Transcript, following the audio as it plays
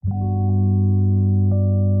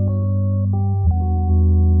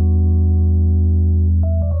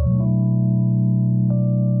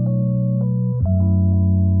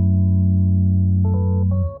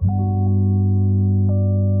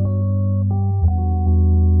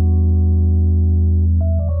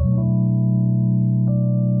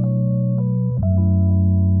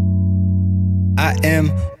I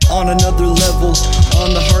am on another level,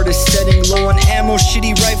 on the hardest setting, low on ammo,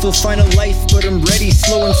 shitty rifle, find a life, but I'm ready,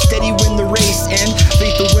 slow and steady, win the race, and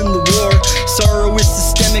faith will win the war. Sorrow is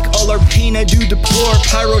systemic, all our pain I do deplore.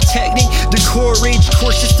 Pyrotechnic, decor, rage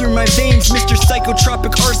courses through my veins, Mr.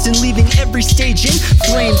 Psychotropic arson, leaving every stage in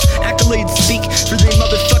flames. Accolades speak for their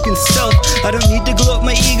motherfucking self. I don't need to glow up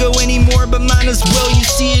my ego anymore, but mine as well. You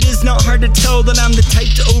see, it is not hard to tell that I'm the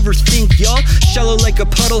type to overthink, y'all. Shallow like a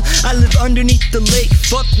puddle, I live underneath the lake.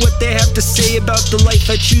 Fuck what they have to say about the life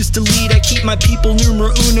I choose to lead. I keep my people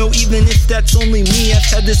numero uno, even if that's only me. I've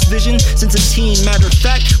had this vision since a teen, matter of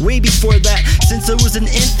fact, way before that. Since I was an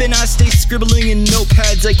infant, I stay scribbling in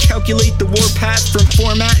notepads. I calculate the warpath from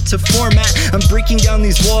format to format. I'm breaking down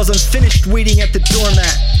these walls, I'm finished waiting at the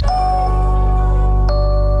doormat.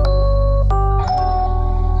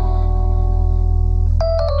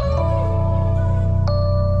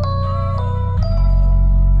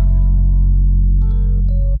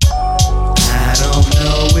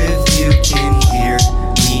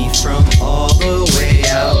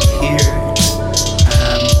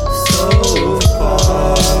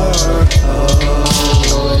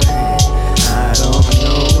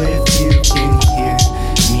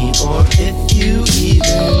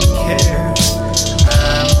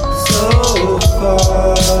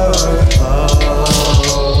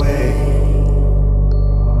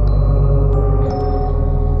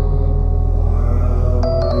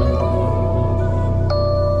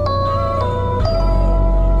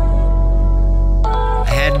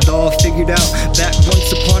 Figured out back once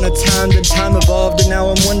upon a time, then time evolved, and now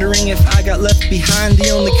I'm wondering if I got left behind. The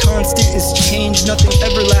only constant is change, nothing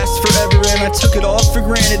ever lasts forever, and I took it all for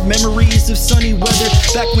granted. Memories of sunny weather,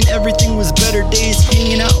 back when everything was better, days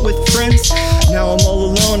hanging out with friends. Now I'm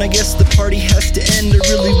all alone, I guess the party has to end. I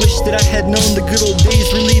really wish that I had known the good old days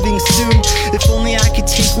were leaving soon. If only I could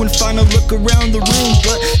take one final look around the room,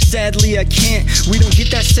 but sadly I can't. We don't get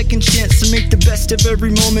that second chance to make the best of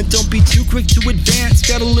every moment. Don't be too quick to advance,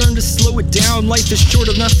 gotta learn to slow it down. Life is short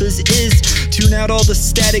enough as is. Tune out all the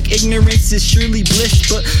static, ignorance is surely bliss,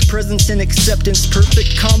 but presence and acceptance,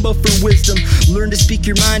 perfect combo for wisdom. Learn to speak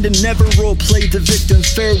your mind and never role play the victim.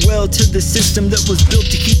 Farewell to the system that was built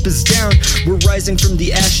to keep us down. We're rising from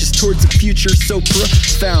the ashes towards a future so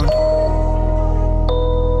profound.